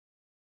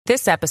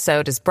This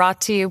episode is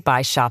brought to you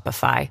by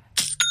Shopify.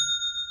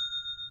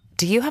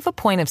 Do you have a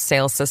point of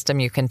sale system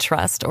you can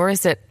trust, or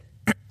is it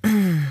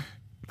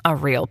a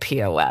real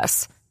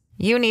POS?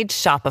 You need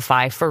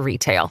Shopify for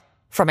retail.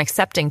 From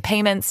accepting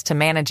payments to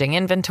managing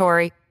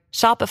inventory,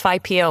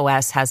 Shopify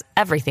POS has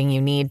everything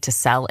you need to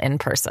sell in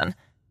person.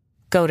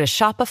 Go to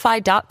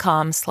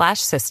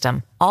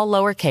shopify.com/system, all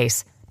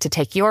lowercase, to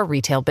take your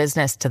retail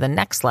business to the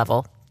next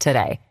level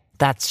today.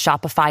 That's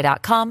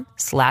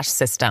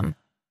shopify.com/system.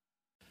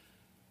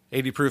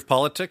 80 Proof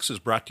Politics is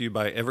brought to you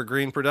by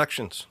Evergreen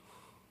Productions.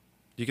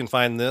 You can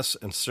find this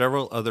and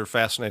several other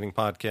fascinating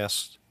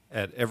podcasts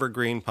at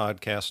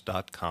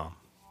evergreenpodcast.com.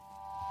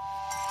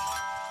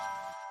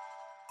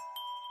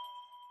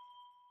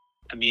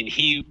 I mean,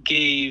 he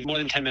gave more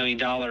than $10 million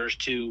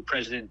to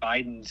President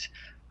Biden's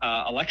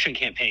election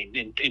campaign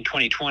in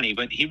 2020,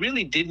 but he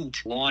really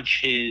didn't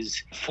launch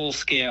his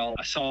full-scale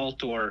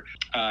assault or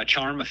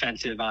charm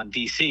offensive on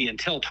D.C.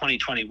 until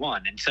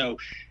 2021. And so,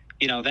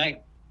 you know,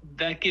 that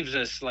gives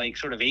us like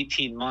sort of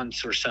 18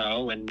 months or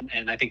so,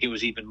 and I think it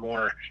was even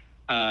more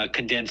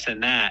condensed than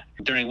that,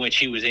 during which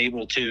he was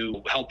able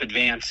to help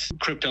advance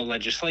crypto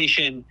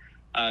legislation,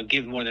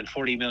 give more than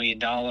 $40 million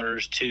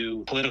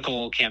to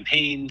political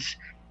campaigns,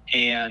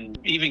 and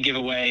even give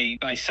away,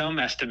 by some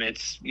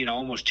estimates, you know,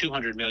 almost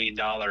 $200 million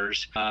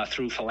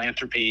through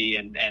philanthropy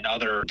and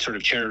other sort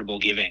of charitable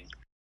giving.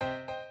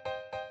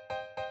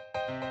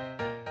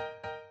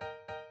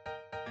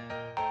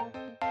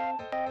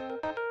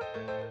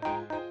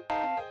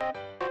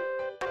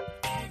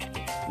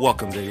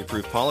 Welcome to 80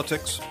 Proof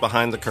Politics,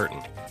 Behind the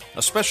Curtain,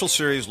 a special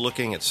series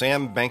looking at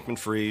Sam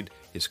Bankman-Fried,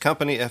 his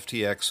company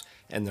FTX,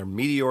 and their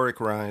meteoric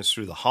rise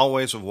through the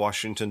hallways of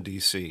Washington,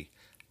 D.C.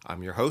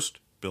 I'm your host,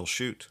 Bill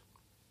Shute.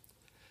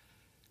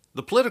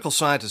 The political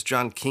scientist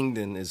John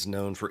Kingdon is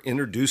known for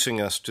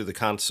introducing us to the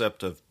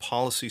concept of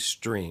policy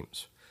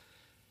streams.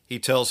 He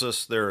tells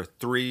us there are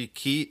three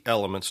key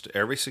elements to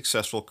every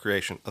successful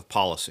creation of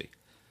policy: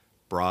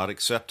 broad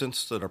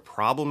acceptance that a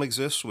problem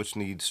exists which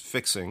needs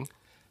fixing,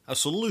 a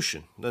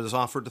solution that is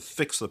offered to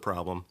fix the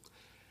problem,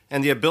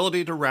 and the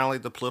ability to rally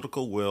the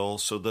political will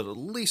so that at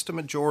least a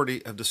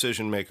majority of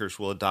decision makers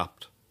will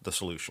adopt the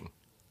solution.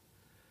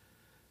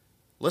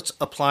 Let's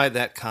apply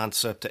that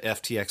concept to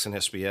FTX and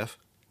SBF.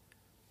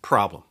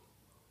 Problem: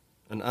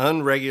 an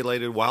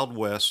unregulated Wild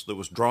West that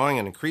was drawing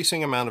an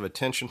increasing amount of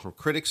attention from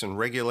critics and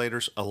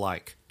regulators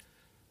alike.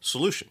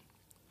 Solution: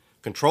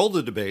 control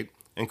the debate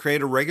and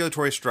create a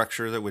regulatory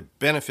structure that would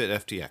benefit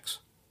FTX.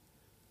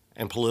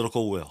 And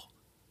political will: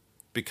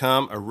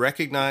 become a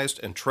recognized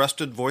and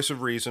trusted voice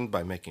of reason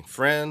by making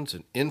friends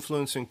and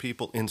influencing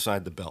people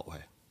inside the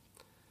Beltway.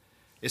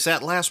 It's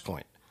that last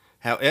point,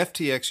 how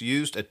FTX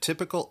used a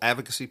typical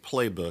advocacy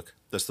playbook,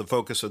 that's the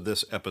focus of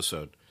this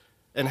episode,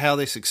 and how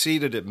they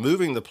succeeded at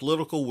moving the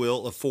political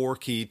will of four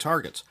key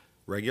targets: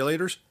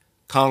 regulators,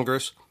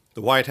 Congress,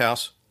 the White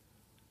House,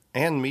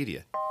 and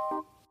media.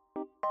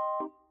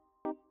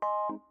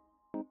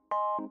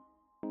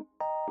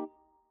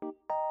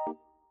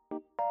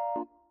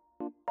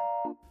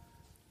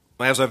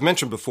 As I've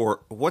mentioned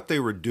before, what they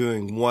were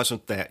doing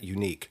wasn't that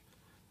unique.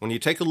 When you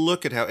take a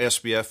look at how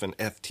SBF and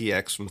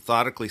FTX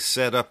methodically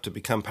set up to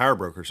become power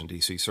brokers in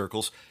DC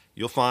circles,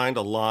 you'll find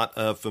a lot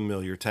of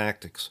familiar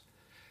tactics.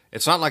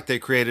 It's not like they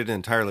created an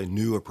entirely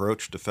new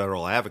approach to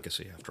federal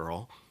advocacy, after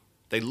all.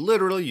 They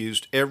literally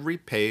used every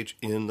page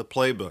in the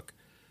playbook.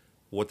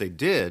 What they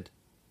did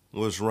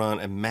was run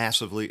a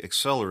massively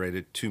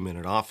accelerated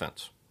 2-minute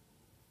offense.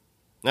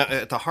 Now,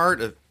 at the heart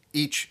of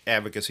each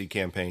advocacy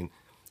campaign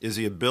is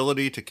the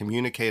ability to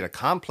communicate a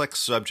complex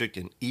subject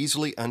in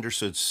easily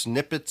understood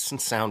snippets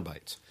and sound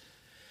bites.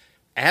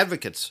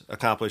 Advocates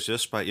accomplish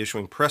this by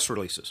issuing press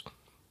releases,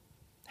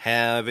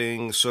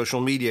 having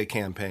social media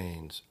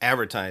campaigns,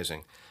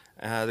 advertising,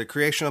 the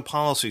creation of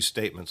policy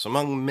statements,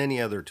 among many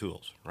other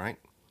tools, right?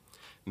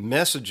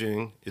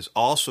 Messaging is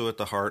also at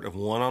the heart of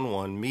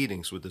one-on-one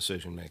meetings with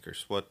decision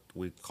makers, what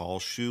we call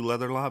shoe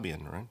leather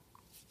lobbying, right?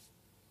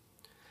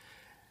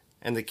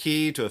 And the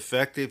key to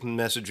effective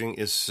messaging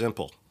is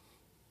simple.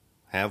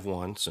 Have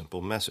one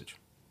simple message.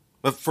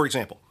 For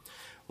example,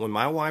 when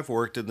my wife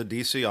worked in the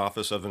D.C.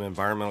 office of an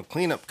environmental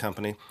cleanup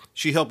company,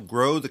 she helped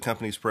grow the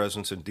company's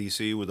presence in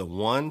D.C. with a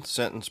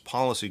one-sentence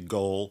policy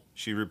goal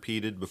she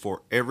repeated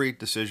before every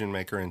decision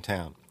maker in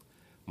town: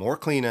 more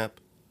cleanup,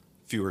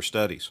 fewer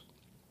studies.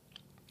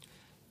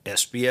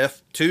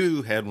 SBF,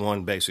 too, had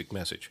one basic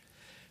message.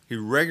 He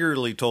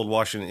regularly told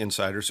Washington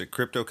insiders that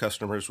crypto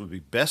customers would be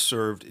best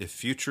served if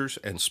futures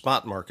and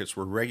spot markets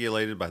were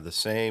regulated by the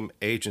same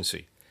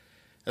agency.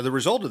 And the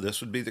result of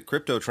this would be that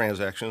crypto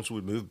transactions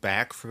would move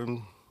back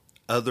from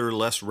other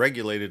less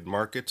regulated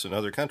markets in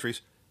other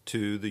countries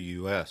to the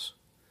U.S.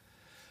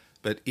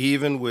 But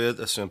even with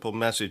a simple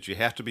message, you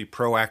have to be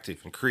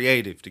proactive and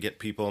creative to get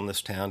people in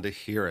this town to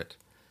hear it.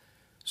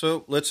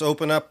 So let's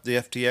open up the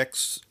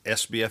FTX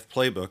SBF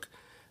playbook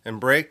and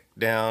break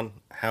down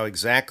how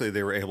exactly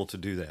they were able to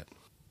do that.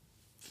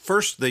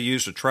 First, they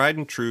used a tried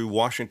and true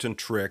Washington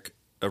trick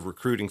of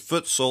recruiting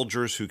foot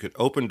soldiers who could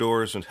open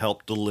doors and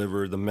help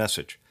deliver the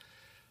message.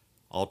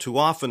 All too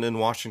often in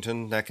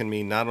Washington, that can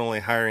mean not only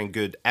hiring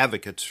good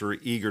advocates who are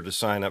eager to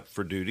sign up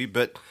for duty,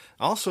 but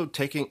also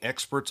taking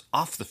experts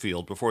off the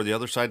field before the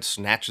other side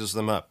snatches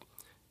them up.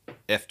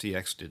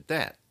 FTX did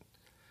that.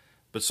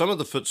 But some of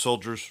the foot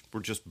soldiers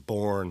were just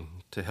born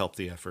to help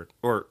the effort,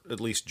 or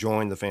at least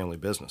join the family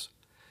business.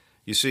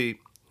 You see,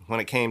 when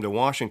it came to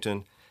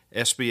Washington,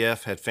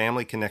 SBF had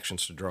family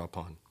connections to draw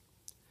upon.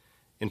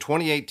 In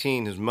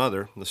 2018, his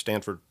mother, the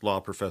Stanford law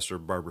professor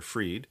Barbara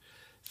Fried,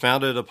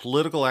 founded a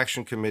political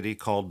action committee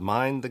called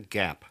Mind the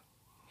Gap,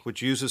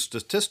 which uses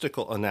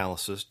statistical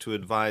analysis to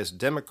advise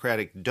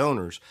Democratic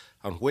donors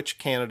on which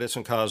candidates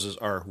and causes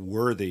are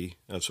worthy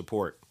of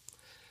support.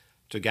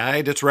 To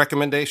guide its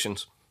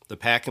recommendations, the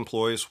PAC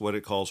employs what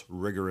it calls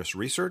rigorous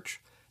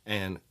research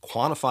and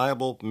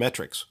quantifiable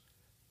metrics.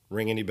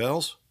 Ring any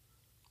bells?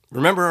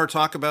 Remember our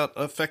talk about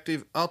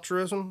effective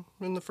altruism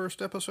in the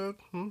first episode?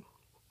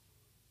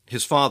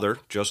 His father,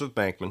 Joseph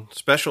Bankman,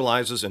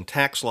 specializes in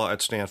tax law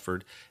at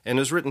Stanford and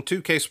has written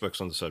 2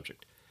 casebooks on the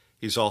subject.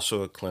 He's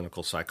also a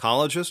clinical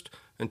psychologist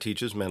and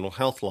teaches mental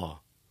health law.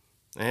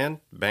 And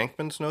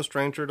Bankman's no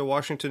stranger to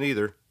Washington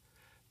either.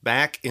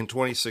 Back in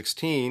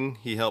 2016,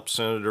 he helped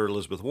Senator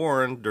Elizabeth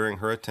Warren during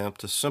her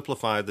attempt to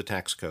simplify the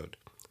tax code.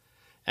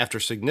 After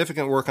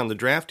significant work on the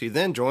draft, he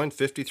then joined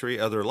 53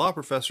 other law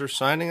professors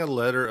signing a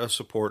letter of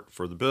support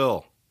for the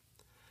bill.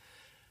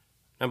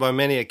 And by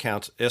many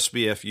accounts,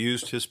 SBF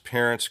used his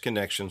parents'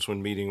 connections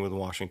when meeting with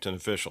Washington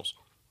officials.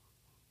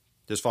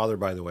 His father,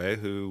 by the way,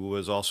 who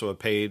was also a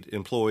paid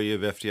employee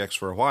of FTX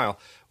for a while,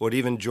 would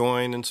even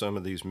join in some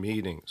of these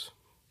meetings.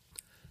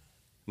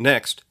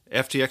 Next,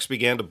 FTX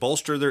began to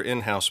bolster their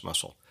in-house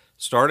muscle,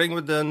 starting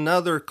with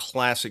another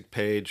classic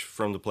page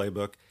from the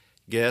playbook,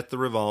 Get the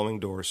Revolving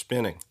Door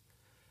Spinning.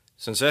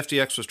 Since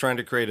FTX was trying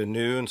to create a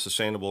new and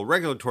sustainable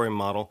regulatory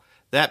model,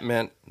 that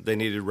meant they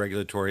needed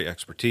regulatory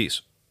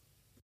expertise.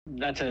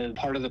 That's a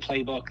part of the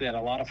playbook that a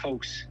lot of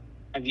folks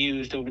have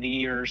used over the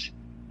years.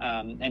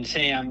 And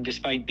Sam,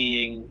 despite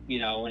being,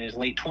 in his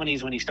late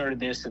 20s when he started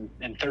this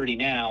and 30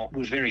 now,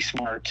 was very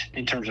smart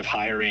in terms of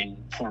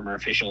hiring former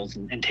officials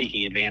and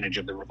taking advantage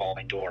of the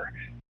revolving door.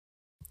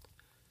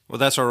 Well,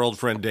 that's our old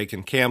friend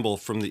Dakin Campbell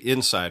from The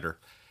Insider.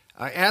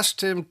 I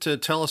asked him to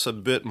tell us a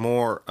bit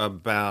more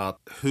about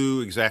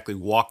who exactly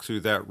walked through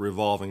that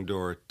revolving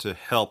door to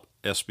help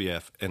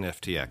SBF and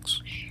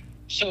FTX.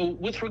 So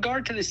with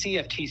regard to the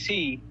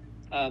CFTC,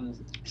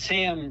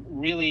 Sam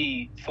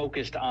really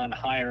focused on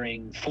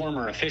hiring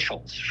former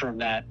officials from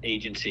that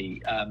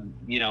agency.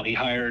 He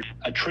hired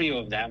a trio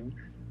of them,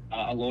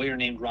 a lawyer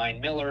named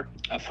Ryan Miller,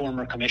 a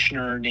former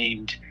commissioner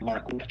named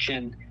Mark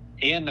Lipchin,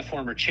 and the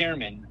former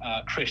chairman,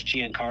 Chris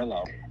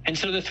Giancarlo. And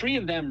so the 3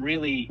 of them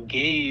really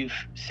gave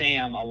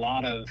Sam a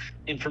lot of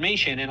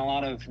information and a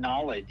lot of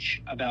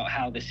knowledge about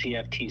how the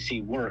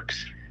CFTC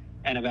works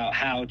and about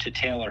how to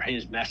tailor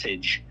his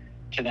message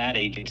to that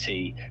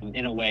agency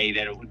in a way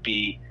that it would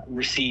be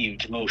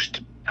received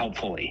most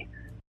helpfully.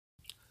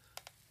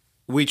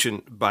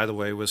 Lipchin, by the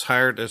way, was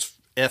hired as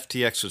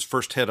FTX's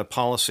first head of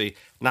policy,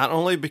 not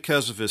only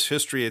because of his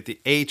history at the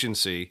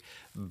agency,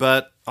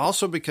 but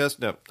also because,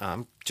 now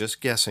I'm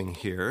just guessing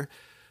here,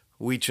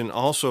 Lipchin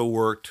also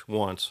worked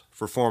once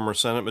for former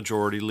Senate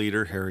Majority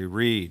Leader Harry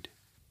Reid.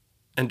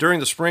 And during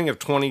the spring of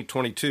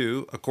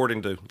 2022,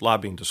 according to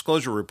lobbying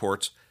disclosure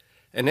reports,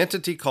 an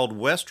entity called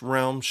West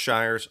Realm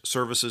Shires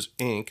Services,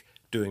 Inc.,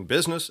 doing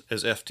business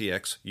as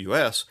FTX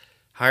US,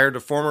 hired a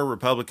former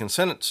Republican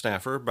Senate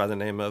staffer by the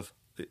name of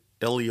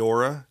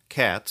Eleora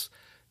Katz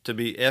to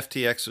be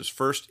FTX's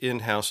first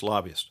in-house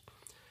lobbyist.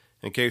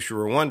 In case you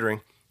were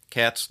wondering,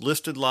 Katz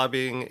listed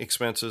lobbying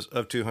expenses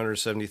of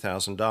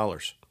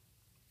 $270,000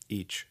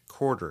 each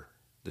quarter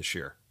this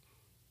year.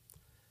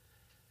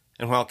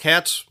 And while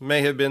Katz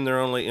may have been their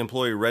only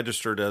employee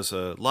registered as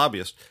a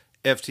lobbyist,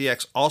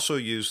 FTX also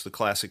used the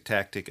classic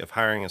tactic of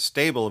hiring a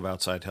stable of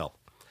outside help.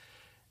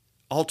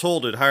 All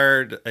told, it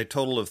hired a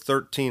total of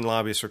 13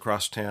 lobbyists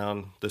across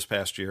town this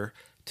past year,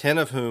 10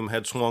 of whom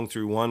had swung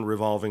through one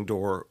revolving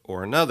door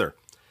or another.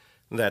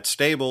 That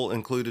stable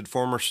included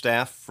former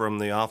staff from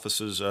the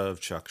offices of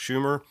Chuck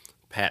Schumer,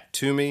 Pat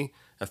Toomey,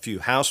 a few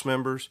House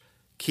members,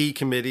 key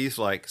committees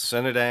like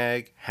Senate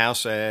Ag,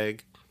 House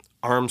Ag,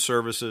 Armed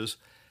Services,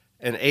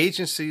 and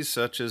agencies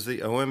such as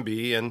the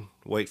OMB and,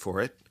 wait for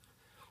it,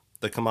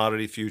 the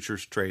Commodity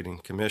Futures Trading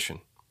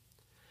Commission.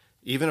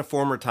 Even a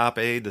former top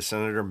aide to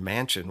Senator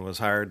Manchin was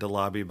hired to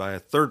lobby by a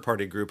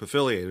third-party group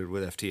affiliated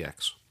with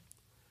FTX.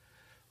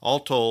 All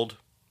told,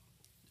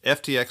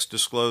 FTX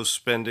disclosed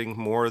spending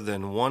more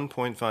than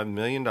 $1.5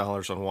 million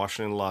on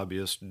Washington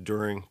lobbyists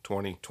during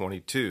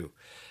 2022.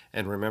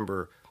 And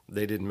remember,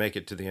 they didn't make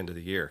it to the end of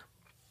the year.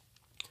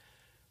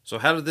 So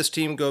how did this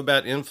team go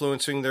about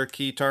influencing their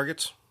key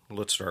targets?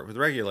 Let's start with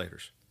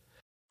regulators.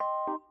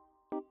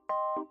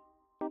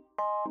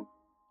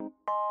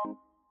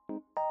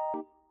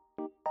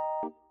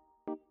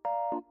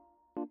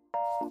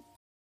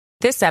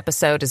 This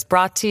episode is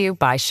brought to you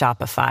by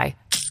Shopify.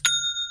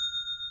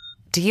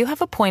 Do you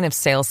have a point of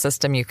sale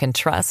system you can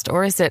trust,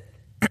 or is it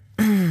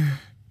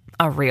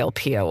a real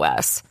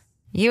POS?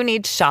 you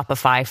need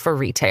Shopify for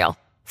retail.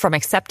 From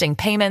accepting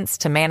payments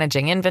to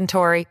managing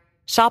inventory,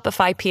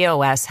 Shopify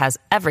POS has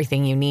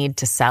everything you need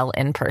to sell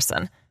in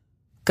person.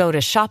 Go to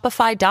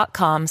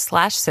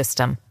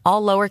shopify.com/system,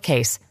 all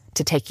lowercase,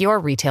 to take your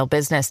retail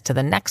business to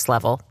the next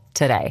level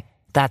today.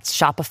 That's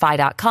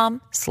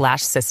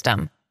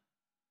shopify.com/system.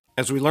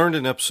 As we learned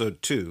in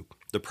episode 2,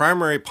 the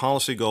primary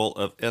policy goal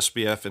of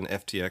SBF and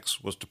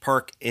FTX was to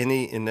park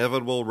any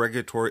inevitable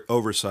regulatory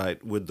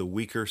oversight with the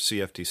weaker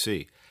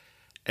CFTC.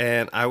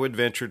 And I would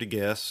venture to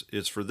guess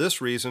it's for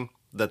this reason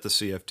that the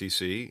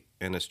CFTC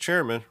and its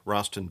chairman,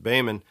 Rostin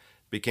Behnam,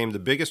 became the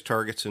biggest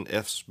targets in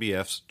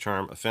SBF's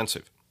charm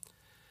offensive.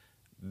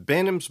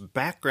 Behnam's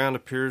background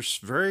appears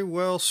very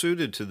well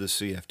suited to the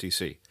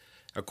CFTC.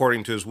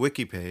 According to his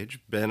wiki page,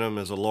 Behnam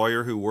is a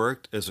lawyer who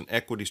worked as an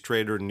equities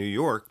trader in New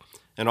York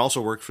and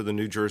also worked for the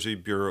New Jersey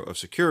Bureau of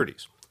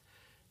Securities.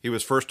 He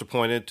was first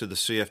appointed to the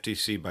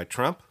CFTC by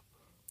Trump,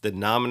 then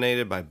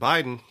nominated by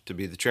Biden to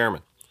be the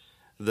chairman,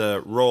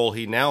 the role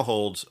he now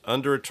holds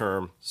under a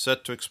term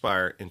set to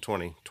expire in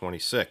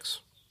 2026.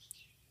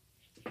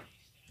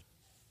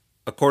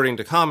 According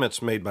to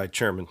comments made by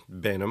Chairman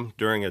Behnam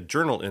during a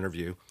journal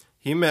interview,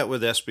 he met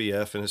with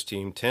SBF and his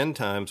team 10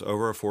 times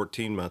over a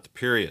 14-month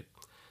period.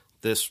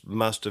 This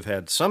must have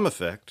had some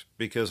effect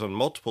because on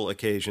multiple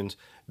occasions,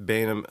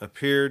 Behnam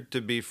appeared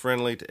to be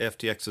friendly to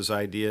FTX's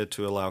idea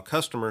to allow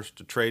customers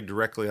to trade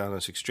directly on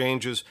its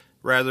exchanges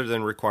rather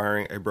than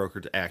requiring a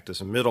broker to act as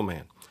a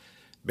middleman.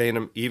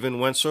 Behnam even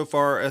went so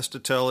far as to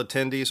tell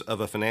attendees of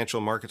a financial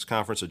markets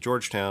conference at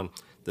Georgetown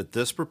that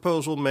this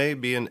proposal may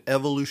be an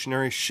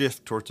evolutionary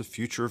shift towards the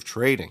future of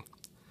trading.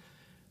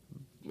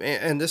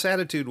 And this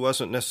attitude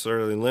wasn't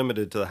necessarily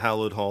limited to the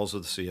hallowed halls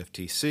of the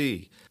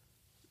CFTC.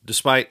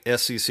 Despite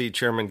SEC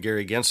Chairman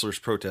Gary Gensler's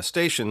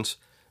protestations,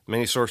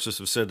 many sources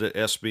have said that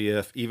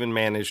SBF even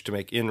managed to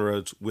make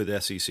inroads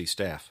with SEC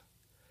staff.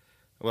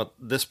 Well,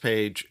 this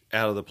page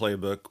out of the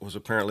playbook was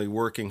apparently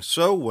working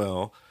so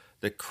well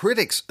that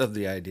critics of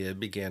the idea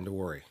began to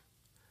worry.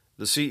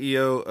 The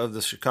CEO of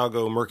the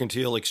Chicago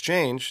Mercantile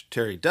Exchange,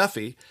 Terry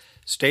Duffy,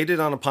 stated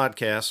on a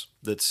podcast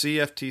that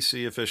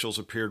CFTC officials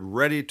appeared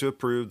ready to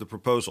approve the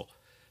proposal.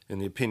 In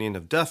the opinion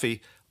of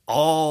Duffy,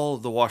 all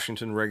the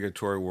Washington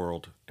regulatory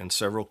world and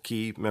several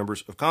key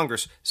members of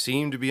Congress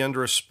seemed to be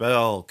under a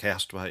spell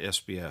cast by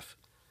SBF.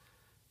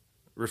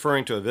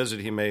 Referring to a visit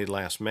he made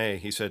last May,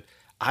 he said,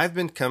 "I've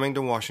been coming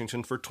to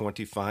Washington for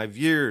 25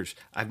 years.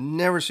 I've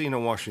never seen a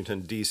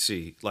Washington,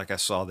 D.C. like I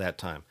saw that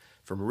time.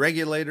 From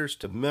regulators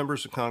to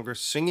members of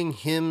Congress singing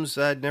hymns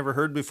I'd never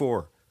heard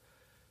before.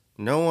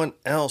 No one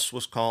else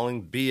was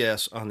calling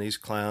BS on these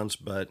clowns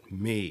but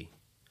me."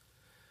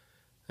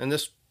 And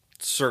this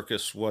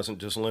circus wasn't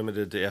just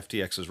limited to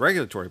FTX's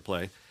regulatory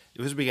play.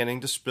 It was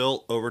beginning to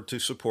spill over to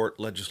support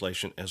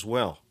legislation as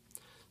well.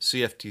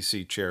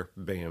 CFTC Chair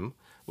Behnam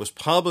was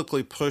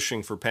publicly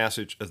pushing for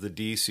passage of the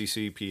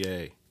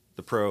DCCPA,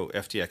 the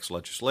pro-FTX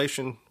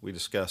legislation we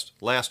discussed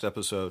last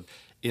episode,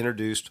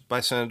 introduced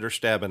by Senator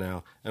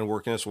Stabenow and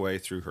working its way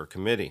through her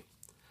committee.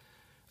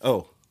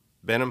 Oh,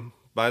 Behnam,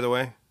 by the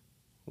way,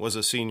 was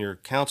a senior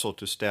counsel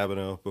to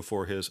Stabenow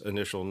before his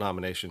initial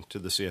nomination to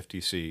the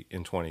CFTC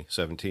in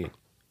 2017.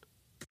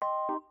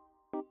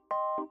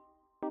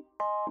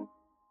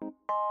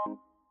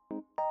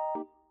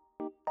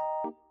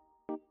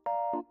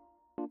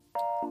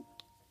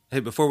 Hey,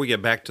 before we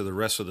get back to the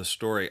rest of the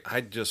story, I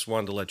just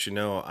wanted to let you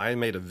know I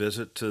made a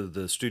visit to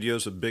the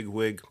studios of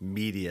Bigwig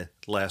Media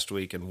last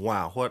week, and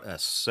wow, what a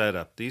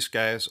setup. These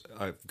guys,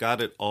 I've got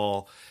it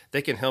all.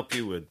 They can help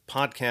you with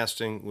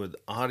podcasting, with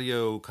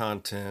audio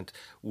content,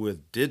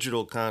 with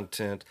digital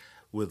content,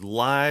 with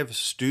live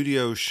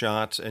studio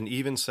shots, and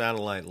even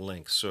satellite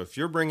links. So if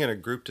you're bringing a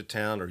group to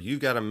town or you've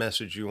got a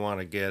message you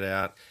want to get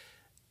out,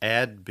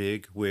 add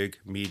Bigwig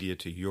Media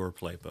to your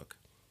playbook.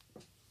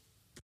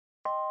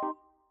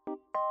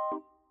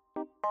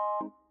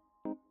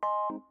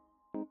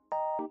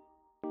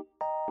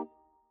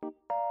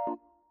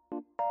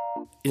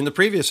 In the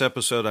previous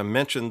episode, I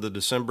mentioned the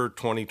December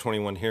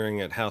 2021 hearing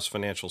at House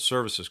Financial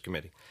Services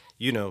Committee.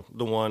 You know,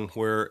 the one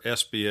where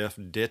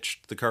SBF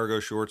ditched the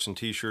cargo shorts and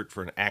t-shirt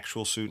for an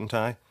actual suit and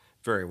tie.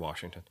 Very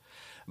Washington.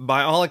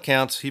 By all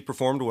accounts, he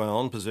performed well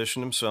and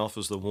positioned himself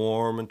as the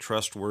warm and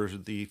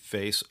trustworthy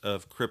face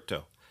of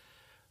crypto.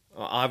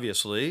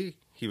 Obviously,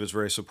 he was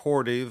very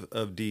supportive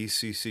of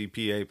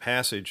DCCPA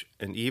passage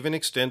and even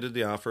extended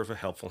the offer of a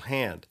helpful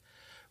hand.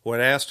 When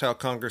asked how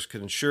Congress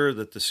could ensure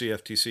that the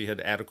CFTC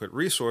had adequate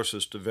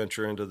resources to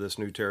venture into this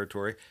new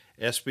territory,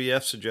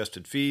 SBF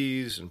suggested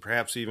fees and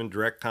perhaps even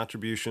direct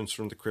contributions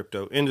from the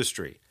crypto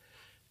industry.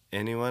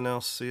 Anyone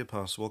else see a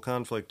possible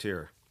conflict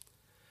here?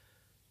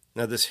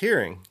 Now, this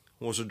hearing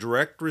was a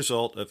direct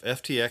result of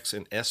FTX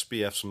and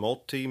SBF's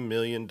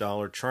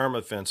multi-million-dollar charm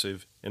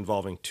offensive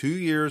involving 2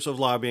 years of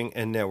lobbying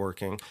and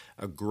networking,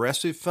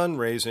 aggressive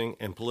fundraising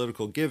and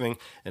political giving,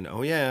 and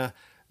oh yeah,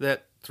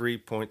 that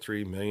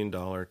 $3.3 million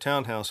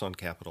townhouse on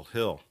Capitol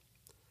Hill.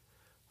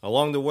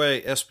 Along the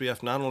way,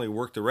 SBF not only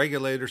worked the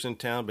regulators in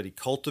town, but he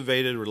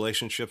cultivated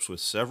relationships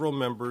with several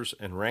members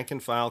and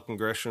rank-and-file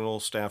congressional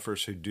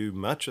staffers who do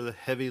much of the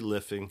heavy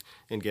lifting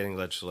in getting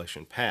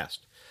legislation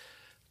passed.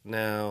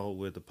 Now,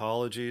 with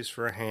apologies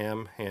for a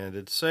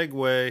ham-handed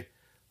segue,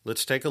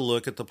 let's take a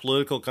look at the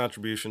political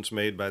contributions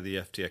made by the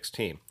FTX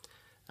team.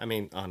 I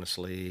mean,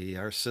 honestly,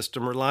 our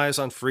system relies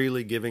on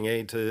freely giving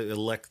aid to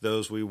elect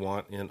those we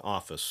want in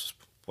office.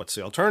 What's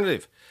the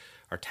alternative?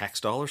 Are tax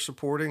dollars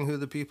supporting who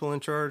the people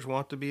in charge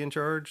want to be in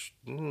charge?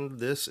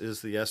 This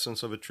is the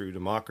essence of a true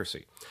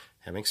democracy.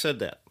 Having said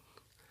that,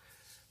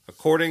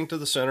 according to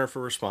the Center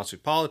for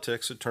Responsive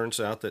Politics, it turns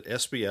out that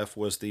SBF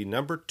was the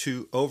number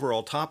 2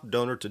 overall top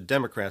donor to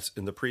Democrats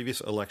in the previous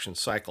election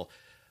cycle,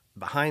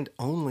 behind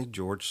only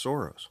George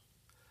Soros.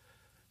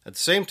 At the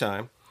same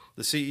time,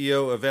 the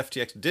CEO of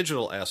FTX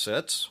Digital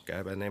Assets, a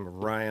guy by the name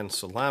of Ryan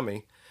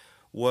Salami,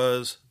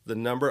 was the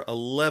number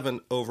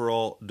 11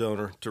 overall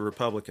donor to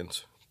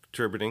Republicans,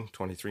 contributing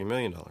 $23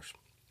 million.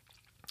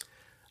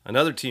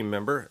 Another team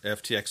member,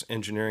 FTX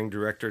Engineering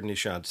Director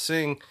Nishad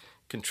Singh,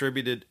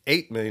 contributed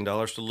 $8 million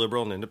to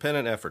liberal and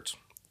independent efforts.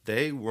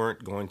 They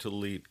weren't going to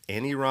leave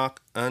any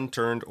rock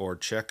unturned or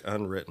check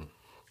unwritten.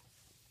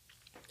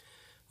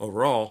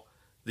 Overall,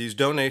 these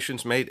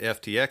donations made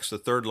FTX the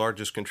third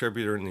largest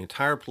contributor in the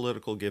entire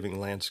political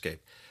giving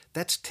landscape.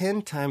 That's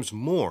 10 times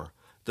more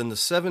than the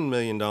 $7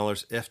 million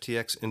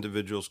FTX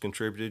individuals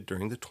contributed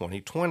during the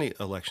 2020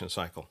 election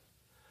cycle.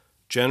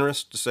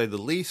 Generous, to say the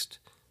least,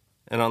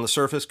 and on the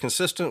surface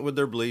consistent with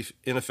their belief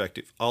in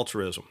effective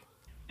altruism.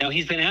 Now,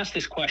 he's been asked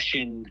this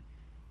question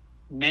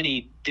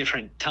many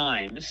different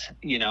times,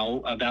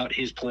 about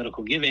his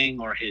political giving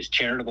or his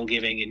charitable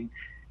giving,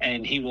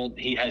 and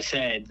he has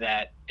said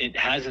that it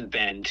hasn't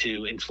been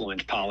to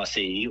influence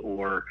policy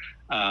or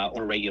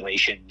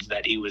regulations,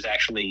 that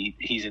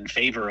he's in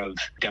favor of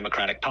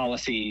democratic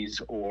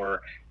policies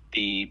or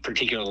the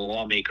particular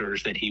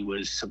lawmakers that he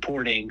was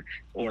supporting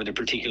or the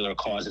particular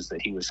causes that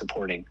he was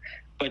supporting.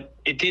 But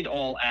it did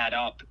all add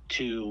up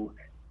to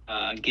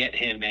get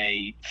him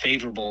a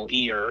favorable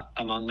ear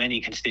among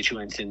many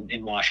constituents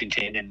in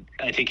Washington. And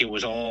I think it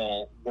was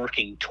all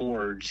working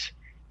towards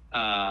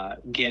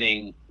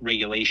getting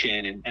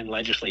regulation and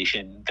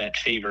legislation that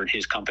favored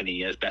his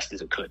company as best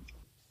as it could.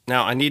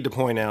 Now, I need to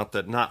point out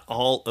that not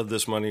all of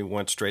this money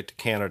went straight to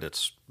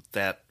candidates.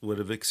 That would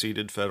have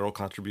exceeded federal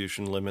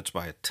contribution limits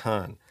by a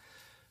ton.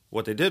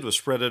 What they did was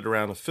spread it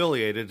around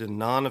affiliated and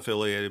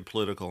non-affiliated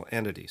political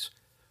entities.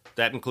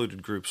 That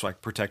included groups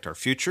like Protect Our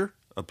Future,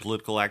 a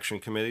political action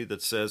committee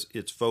that says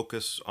its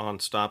focus on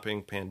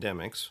stopping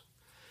pandemics,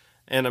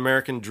 and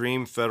American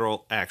Dream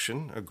Federal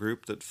Action, a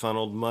group that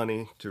funneled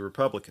money to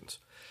Republicans.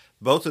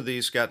 Both of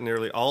these got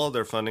nearly all of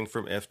their funding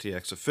from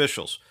FTX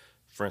officials.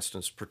 For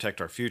instance,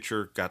 Protect Our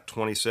Future got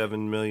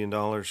 $27 million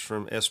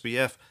from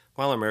SBF,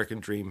 while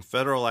American Dream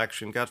Federal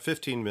Action got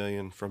 $15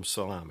 million from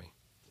Salami.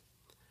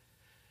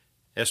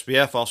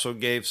 SBF also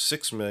gave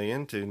 $6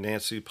 million to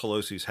Nancy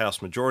Pelosi's House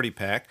Majority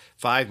PAC,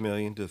 $5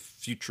 million to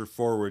Future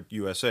Forward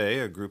USA,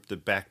 a group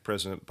that backed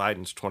President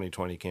Biden's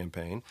 2020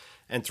 campaign,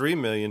 and $3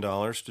 million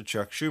to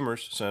Chuck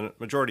Schumer's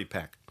Senate Majority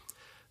PAC.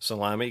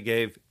 Salami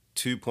gave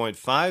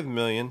 $2.5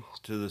 million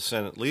to the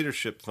Senate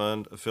Leadership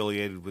Fund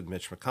affiliated with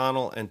Mitch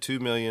McConnell, and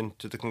 $2 million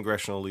to the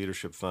Congressional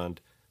Leadership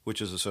Fund,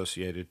 which is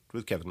associated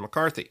with Kevin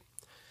McCarthy.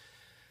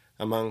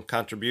 Among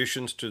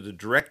contributions to the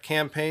direct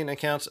campaign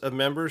accounts of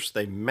members,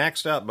 they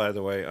maxed out, by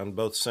the way, on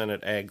both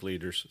Senate Ag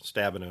leaders,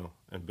 Stabenow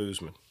and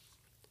Boozman.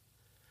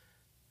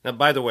 Now,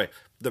 by the way,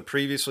 the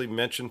previously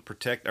mentioned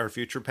Protect Our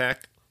Future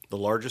PAC, the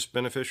largest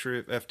beneficiary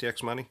of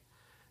FTX money,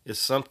 is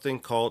something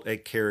called a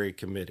carry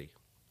committee.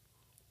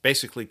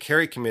 Basically,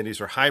 carry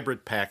committees are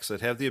hybrid PACs that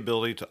have the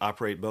ability to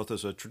operate both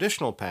as a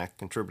traditional PAC,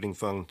 contributing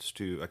funds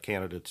to a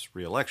candidate's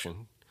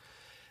reelection,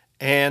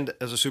 and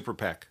as a super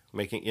PAC,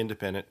 making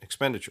independent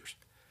expenditures.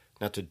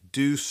 Now, to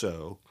do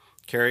so,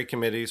 carry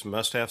committees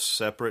must have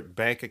separate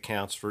bank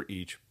accounts for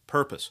each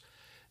purpose.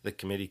 The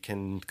committee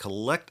can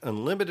collect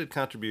unlimited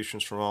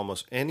contributions from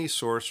almost any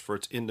source for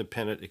its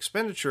independent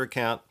expenditure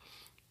account,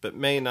 but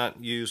may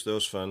not use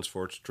those funds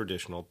for its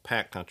traditional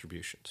PAC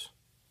contributions.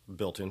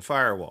 Built-in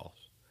firewalls.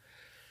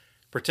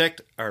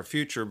 Protect Our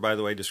Future, by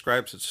the way,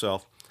 describes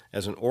itself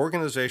as an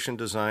organization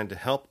designed to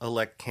help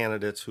elect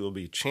candidates who will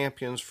be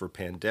champions for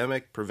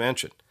pandemic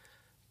prevention,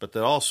 but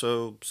that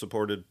also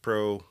supported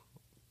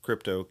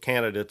pro-crypto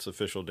candidates,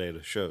 official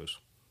data shows.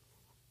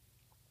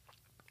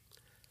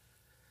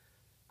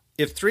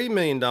 If $3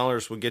 million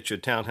would get you a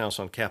townhouse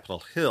on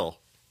Capitol Hill,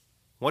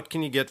 what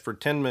can you get for a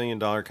 $10 million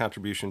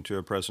contribution to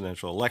a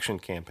presidential election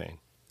campaign?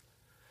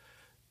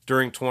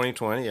 During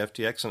 2020,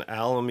 FTX and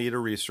Alameda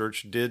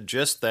Research did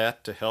just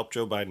that to help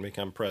Joe Biden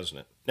become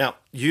president. Now,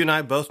 you and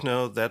I both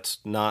know that's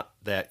not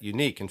that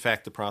unique. In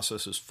fact, the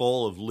process is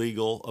full of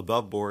legal,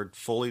 above-board,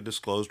 fully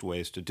disclosed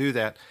ways to do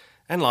that,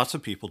 and lots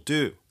of people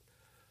do.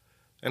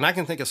 And I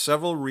can think of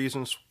several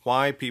reasons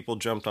why people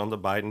jumped on the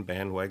Biden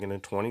bandwagon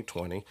in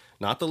 2020,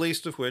 not the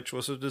least of which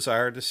was a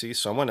desire to see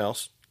someone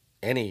else,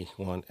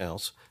 anyone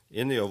else,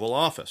 in the Oval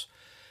Office.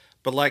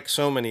 But like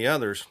so many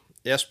others,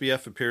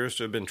 SBF appears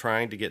to have been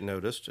trying to get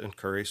noticed and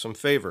curry some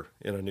favor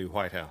in a new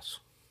White House.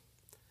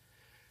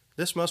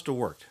 This must have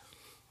worked,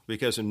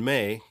 because in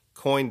May,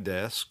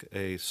 CoinDesk,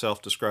 a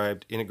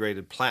self-described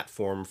integrated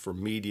platform for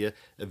media,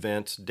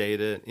 events,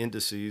 data, and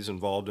indices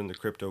involved in the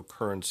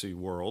cryptocurrency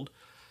world,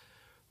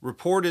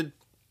 reported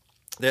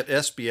that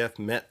SBF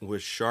met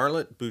with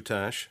Charlotte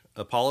Butash,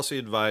 a policy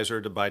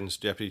advisor to Biden's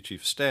deputy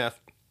chief of staff,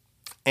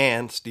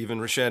 and Stephen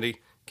Ricchetti,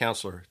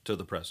 counselor to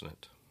the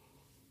president.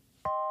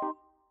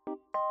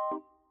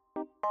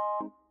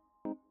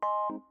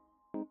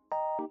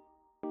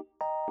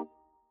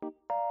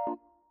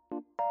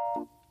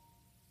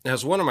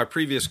 As one of my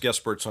previous guest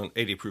experts on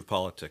 80 Proof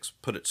Politics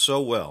put it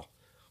so well,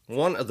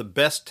 one of the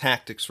best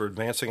tactics for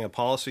advancing a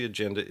policy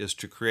agenda is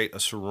to create a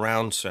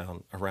surround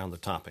sound around the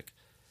topic.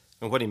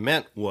 And what he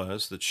meant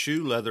was that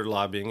shoe leather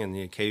lobbying and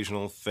the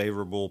occasional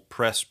favorable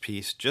press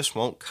piece just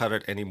won't cut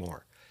it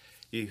anymore.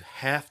 You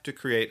have to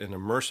create an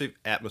immersive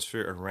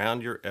atmosphere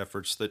around your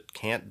efforts that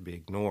can't be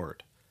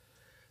ignored.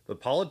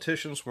 But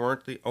politicians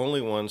weren't the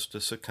only ones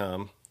to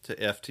succumb to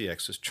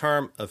FTX's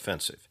charm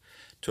offensive.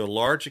 To a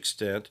large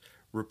extent,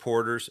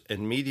 reporters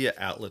and media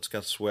outlets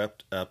got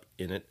swept up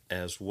in it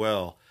as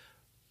well.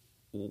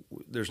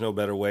 There's no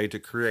better way to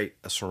create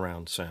a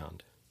surround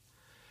sound.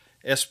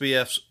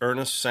 SBF's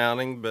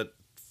earnest-sounding but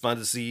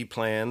fuzzy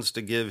plans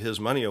to give his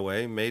money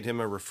away made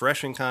him a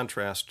refreshing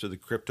contrast to the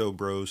crypto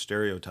bro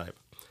stereotype.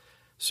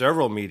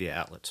 Several media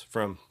outlets,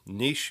 from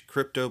niche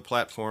crypto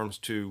platforms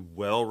to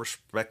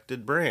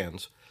well-respected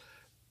brands,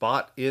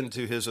 bought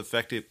into his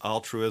effective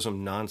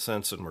altruism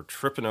nonsense and were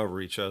tripping over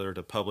each other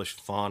to publish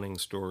fawning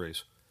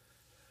stories.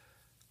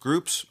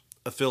 Groups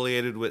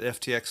affiliated with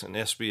FTX and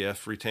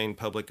SBF retained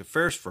public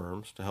affairs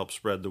firms to help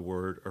spread the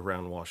word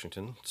around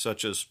Washington,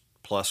 such as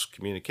Plus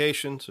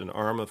Communications, an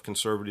arm of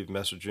conservative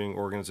messaging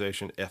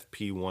organization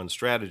FP1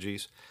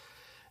 Strategies,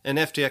 and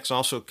FTX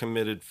also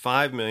committed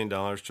 $5 million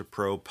to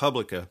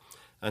ProPublica,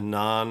 a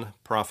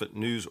non-profit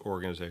news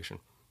organization,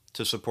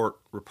 to support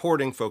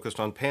reporting focused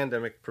on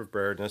pandemic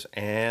preparedness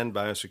and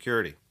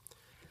biosecurity.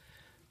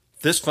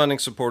 This funding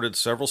supported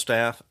several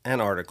staff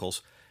and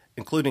articles,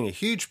 including a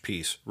huge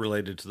piece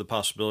related to the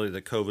possibility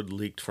that COVID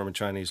leaked from a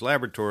Chinese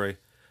laboratory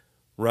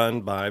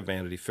run by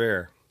Vanity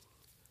Fair.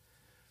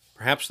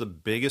 Perhaps the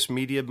biggest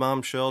media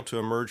bombshell to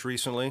emerge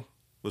recently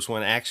was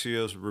when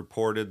Axios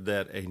reported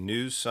that a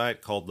news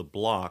site called The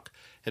Block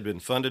had been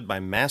funded by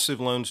massive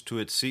loans to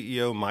its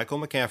CEO, Michael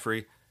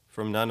McCaffrey,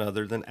 from none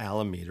other than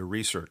Alameda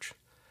Research.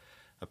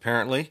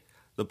 Apparently,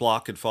 The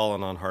Block had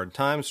fallen on hard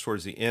times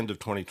towards the end of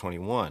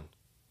 2021.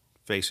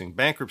 Facing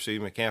bankruptcy,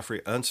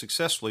 McCaffrey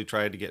unsuccessfully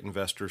tried to get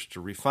investors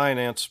to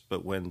refinance,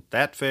 but when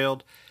that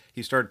failed,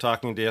 he started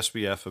talking to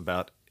SBF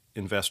about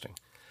investing.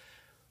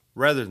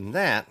 Rather than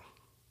that,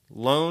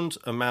 loans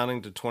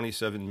amounting to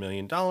 $27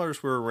 million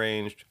were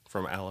arranged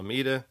from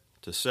Alameda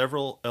to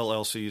several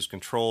LLCs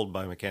controlled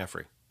by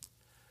McCaffrey.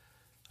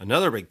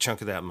 Another big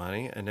chunk of that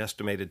money, an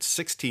estimated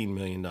 $16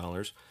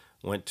 million,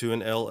 went to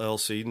an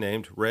LLC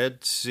named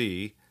Red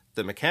Sea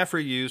that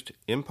McCaffrey used,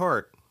 in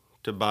part,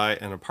 to buy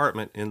an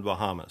apartment in the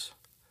Bahamas.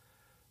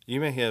 You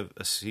may have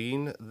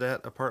seen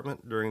that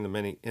apartment during the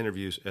many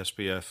interviews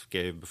SBF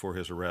gave before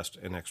his arrest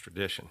and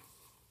extradition.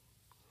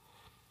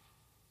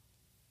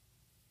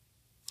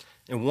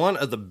 And one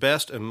of the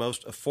best and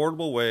most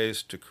affordable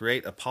ways to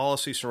create a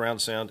policy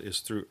surround sound is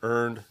through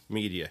earned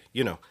media.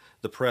 You know,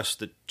 the press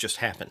that just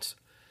happens.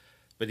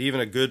 But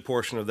even a good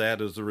portion of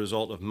that is the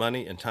result of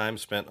money and time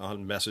spent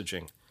on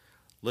messaging.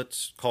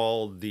 Let's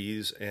call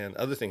these and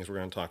other things we're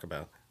going to talk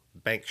about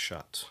bank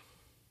shots.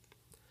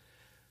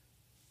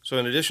 So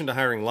in addition to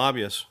hiring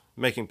lobbyists,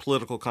 making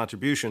political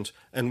contributions,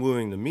 and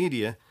wooing the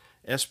media,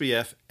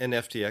 SBF and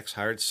FTX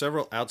hired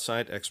several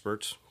outside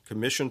experts,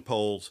 commissioned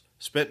polls,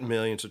 spent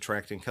millions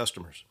attracting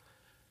customers.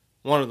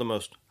 One of the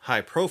most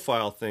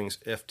high-profile things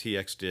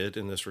FTX did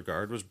in this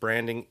regard was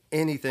branding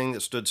anything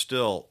that stood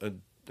still,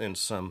 and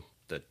some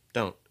that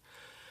don't.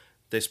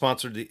 They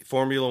sponsored the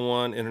Formula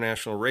One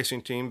international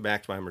racing team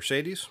backed by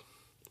Mercedes,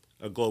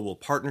 a global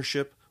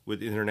partnership with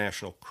the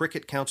International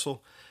Cricket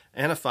Council,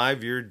 and a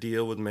 5-year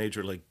deal with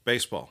Major League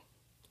Baseball.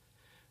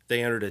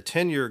 They entered a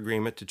 10-year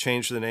agreement to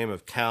change the name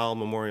of Cal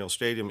Memorial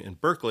Stadium in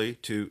Berkeley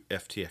to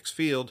FTX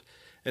Field,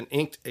 and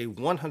inked a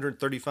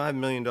 $135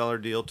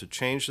 million deal to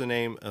change the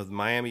name of the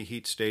Miami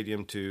Heat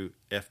Stadium to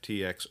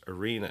FTX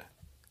Arena.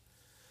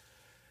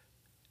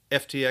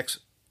 FTX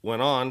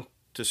went on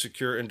to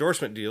secure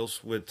endorsement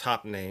deals with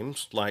top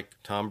names like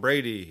Tom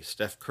Brady,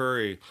 Steph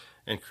Curry,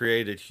 and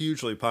created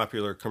hugely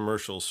popular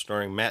commercials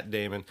starring Matt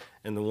Damon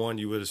and the one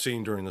you would have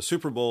seen during the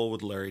Super Bowl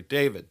with Larry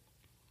David.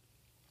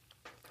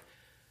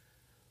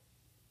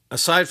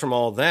 Aside from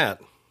all that,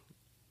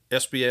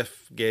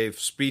 SBF gave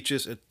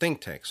speeches at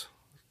think tanks,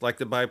 like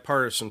the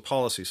Bipartisan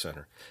Policy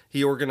Center.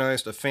 He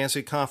organized a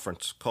fancy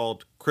conference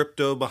called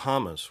Crypto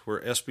Bahamas,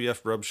 where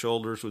SBF rubbed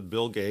shoulders with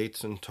Bill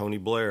Gates and Tony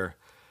Blair.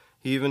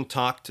 He even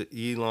talked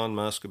to Elon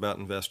Musk about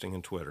investing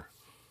in Twitter.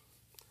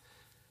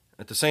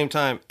 At the same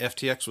time,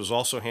 FTX was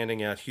also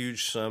handing out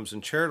huge sums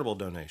in charitable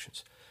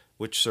donations,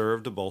 which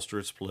served to bolster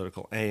its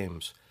political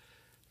aims.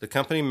 The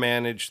company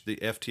managed the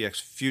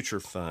FTX Future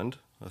Fund,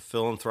 a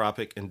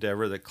philanthropic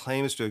endeavor that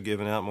claims to have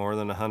given out more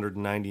than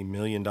 $190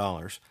 million,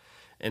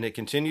 and it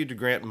continued to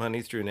grant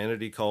money through an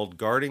entity called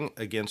Guarding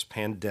Against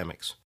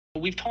Pandemics.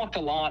 We've talked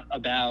a lot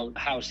about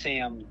how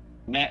Sam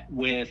met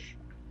with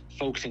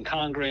folks in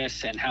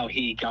Congress and how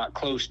he got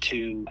close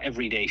to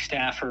everyday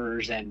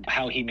staffers and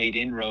how he made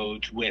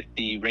inroads with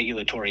the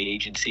regulatory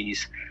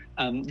agencies.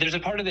 There's a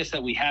part of this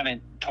that we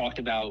haven't talked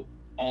about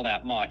all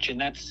that much, and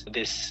that's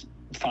this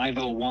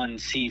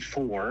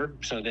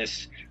 501c4, so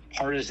this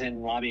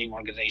partisan lobbying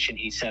organization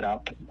he set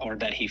up or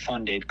that he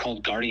funded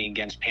called Guarding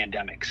Against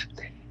Pandemics.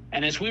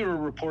 And as we were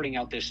reporting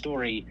out this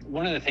story,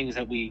 one of the things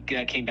that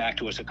came back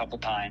to us a couple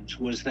times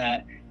was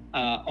that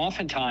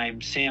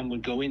oftentimes Sam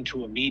would go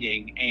into a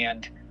meeting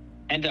and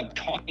end up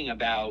talking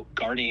about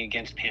guarding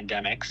against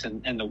pandemics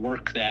and the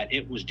work that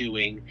it was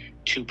doing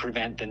to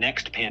prevent the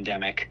next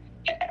pandemic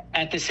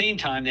at the same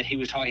time that he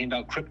was talking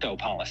about crypto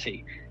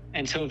policy.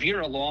 And so if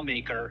you're a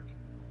lawmaker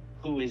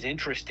who is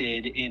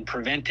interested in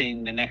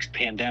preventing the next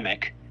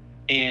pandemic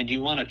and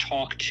you want to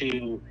talk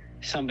to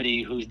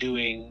somebody who's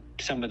doing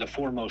some of the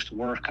foremost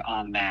work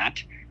on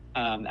that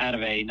out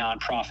of a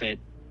nonprofit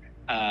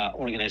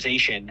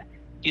organization,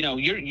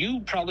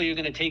 you probably are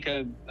going to take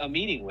a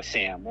meeting with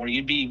Sam, or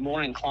you'd be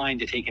more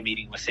inclined to take a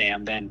meeting with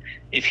Sam than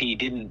if he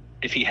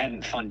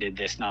hadn't funded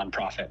this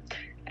nonprofit.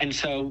 And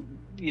so,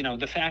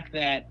 the fact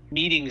that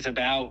meetings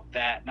about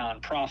that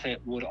nonprofit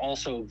would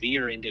also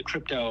veer into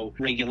crypto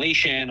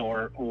regulation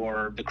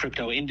or the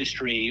crypto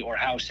industry or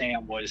how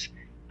Sam was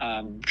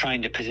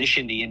trying to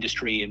position the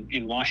industry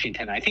in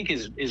Washington, I think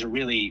is a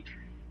really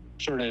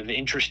sort of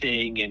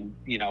interesting and,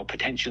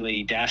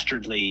 potentially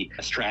dastardly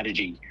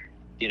strategy.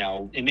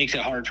 It makes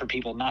it hard for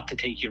people not to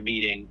take your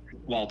meeting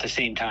while at the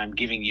same time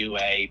giving you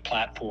a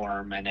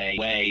platform and a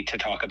way to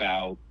talk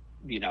about,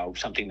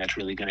 something that's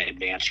really going to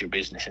advance your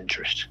business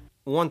interest.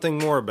 One thing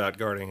more about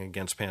Guarding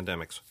Against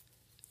Pandemics.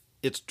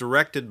 It's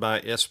directed by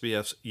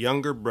SBF's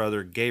younger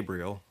brother,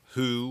 Gabriel,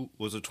 who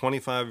was a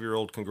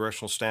 25-year-old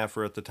congressional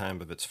staffer at the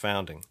time of its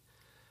founding.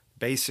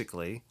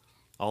 Basically,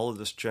 all of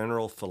this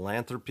general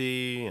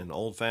philanthropy and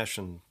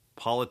old-fashioned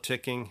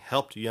politicking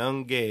helped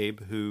young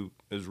Gabe, who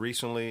as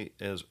recently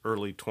as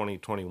early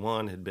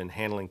 2021 had been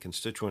handling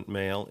constituent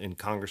mail in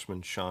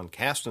Congressman Sean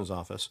Casten's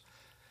office,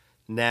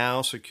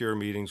 now secure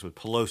meetings with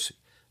Pelosi,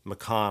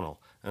 McConnell,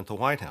 and the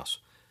White House.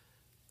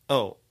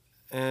 Oh,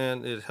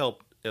 and it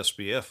helped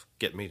SBF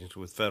get meetings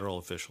with federal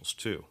officials,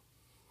 too.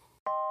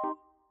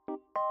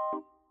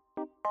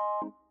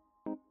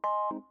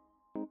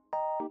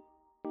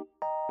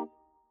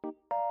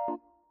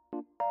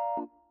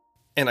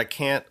 And I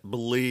can't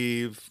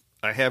believe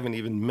I haven't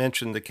even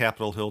mentioned the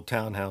Capitol Hill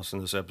townhouse in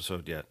this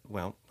episode yet.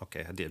 Well,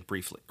 okay, I did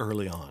briefly,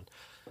 early on.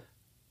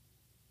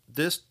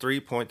 This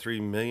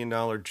 $3.3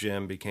 million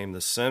gem became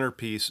the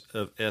centerpiece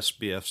of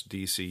SBF's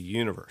DC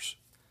universe.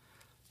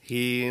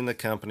 He and the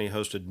company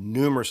hosted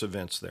numerous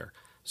events there,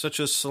 such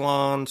as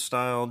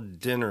salon-style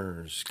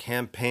dinners,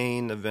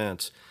 campaign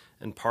events,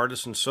 and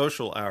partisan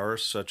social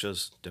hours such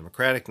as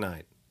Democratic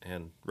Night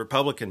and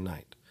Republican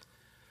Night.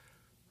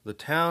 The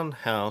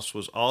townhouse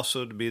was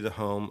also to be the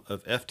home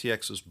of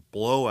FTX's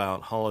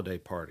blowout holiday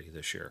party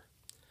this year.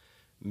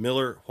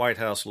 Miller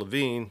Whitehouse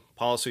Levine,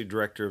 policy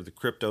director of the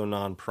crypto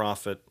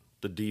nonprofit,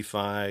 the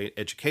DeFi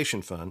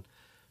Education Fund,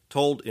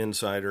 told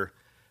Insider,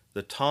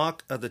 the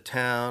talk of the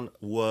town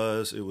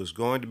was it was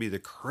going to be the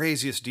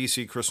craziest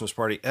DC Christmas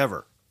party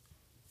ever.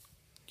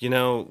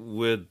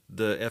 With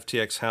the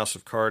FTX House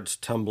of Cards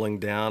tumbling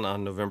down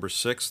on November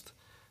 6th,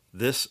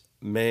 this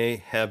may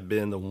have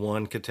been the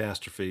one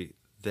catastrophe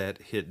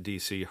that hit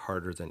DC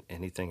harder than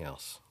anything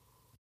else.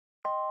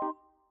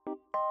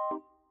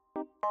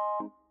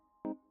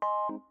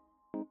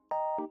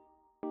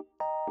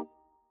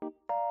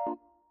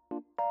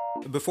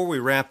 Before we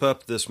wrap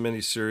up this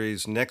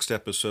miniseries, next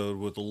episode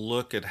with a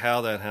look at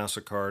how that House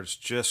of Cards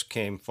just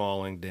came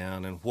falling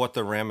down and what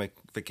the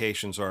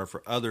ramifications are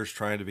for others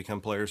trying to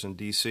become players in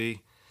DC.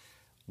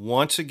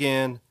 Once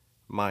again,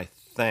 my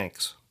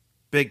thanks,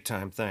 big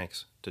time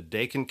thanks, to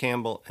Dakin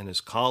Campbell and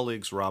his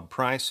colleagues Rob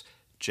Price,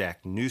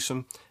 Jack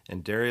Newsom,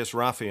 and Darius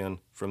Raffian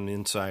from The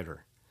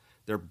Insider.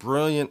 Their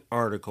brilliant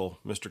article,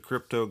 Mr.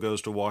 Crypto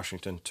Goes to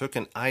Washington, took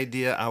an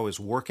idea I was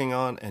working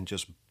on and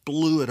just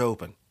blew it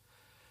open.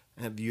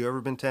 Have you ever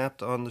been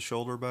tapped on the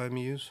shoulder by a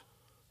muse?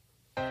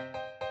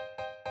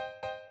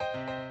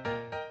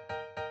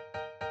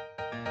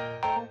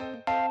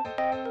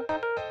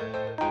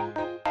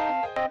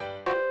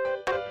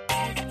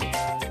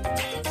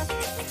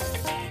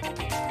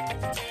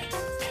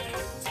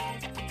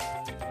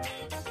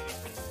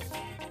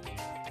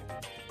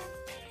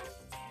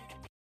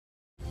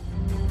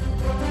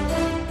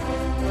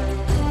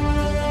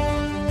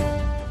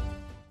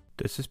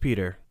 This is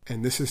Peter.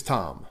 And this is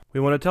Tom.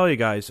 We want to tell you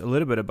guys a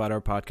little bit about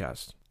our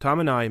podcast. Tom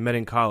and I met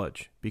in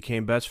college,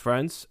 became best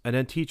friends, and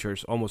then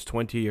teachers almost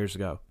 20 years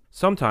ago.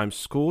 Sometimes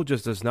school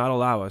just does not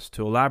allow us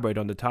to elaborate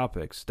on the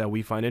topics that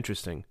we find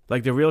interesting,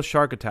 like the real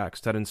shark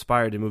attacks that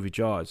inspired the movie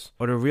Jaws,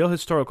 or the real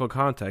historical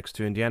context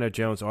to Indiana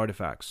Jones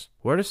artifacts.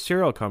 Where does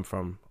cereal come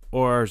from?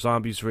 Or are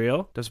zombies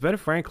real? Does Ben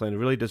Franklin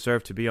really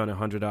deserve to be on a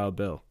 $100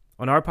 bill?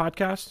 On our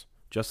podcast,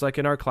 just like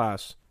in our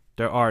class,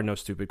 there are no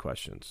stupid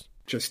questions.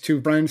 Just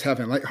two friends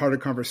having a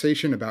lighthearted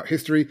conversation about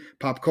history,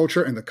 pop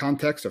culture, and the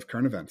context of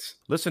current events.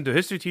 Listen to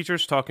History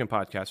Teachers Talking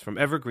Podcast from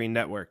Evergreen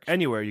Network,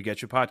 anywhere you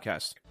get your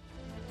podcasts.